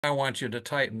I want you to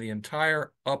tighten the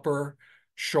entire upper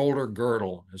shoulder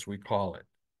girdle, as we call it.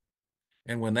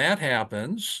 And when that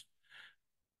happens,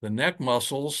 the neck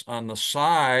muscles on the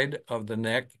side of the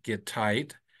neck get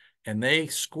tight and they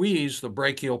squeeze the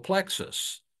brachial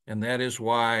plexus. And that is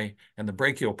why, and the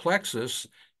brachial plexus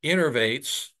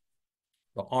innervates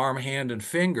the arm, hand, and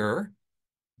finger,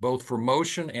 both for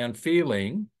motion and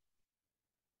feeling.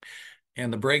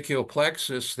 And the brachial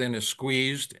plexus then is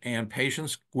squeezed, and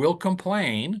patients will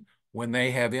complain when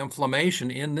they have inflammation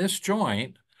in this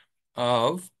joint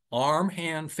of arm,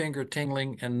 hand, finger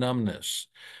tingling and numbness.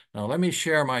 Now, let me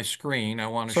share my screen. I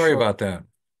want to Sorry about that.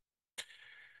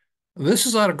 This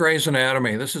is out of Grey's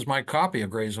Anatomy. This is my copy of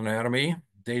Grey's Anatomy,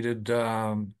 dated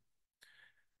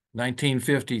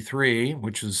 1953,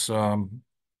 which is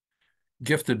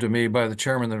gifted to me by the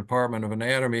chairman of the Department of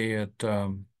Anatomy at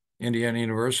Indiana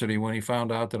University when he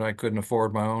found out that I couldn't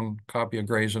afford my own copy of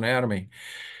Grey's Anatomy.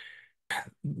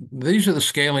 These are the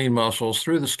scalene muscles.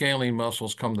 Through the scalene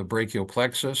muscles come the brachial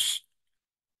plexus.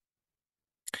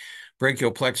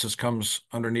 Brachial plexus comes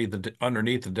underneath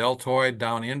the deltoid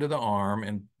down into the arm,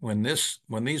 and when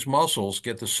these muscles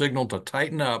get the signal to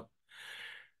tighten up,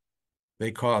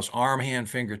 they cause arm, hand,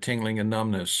 finger tingling and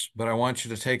numbness. But I want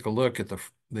you to take a look at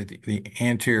the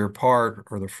anterior part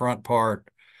or the front part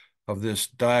of this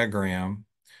diagram.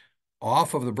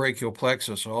 Off of the brachial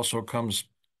plexus also comes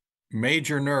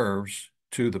major nerves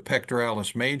to the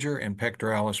pectoralis major and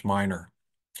pectoralis minor.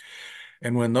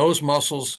 And when those muscles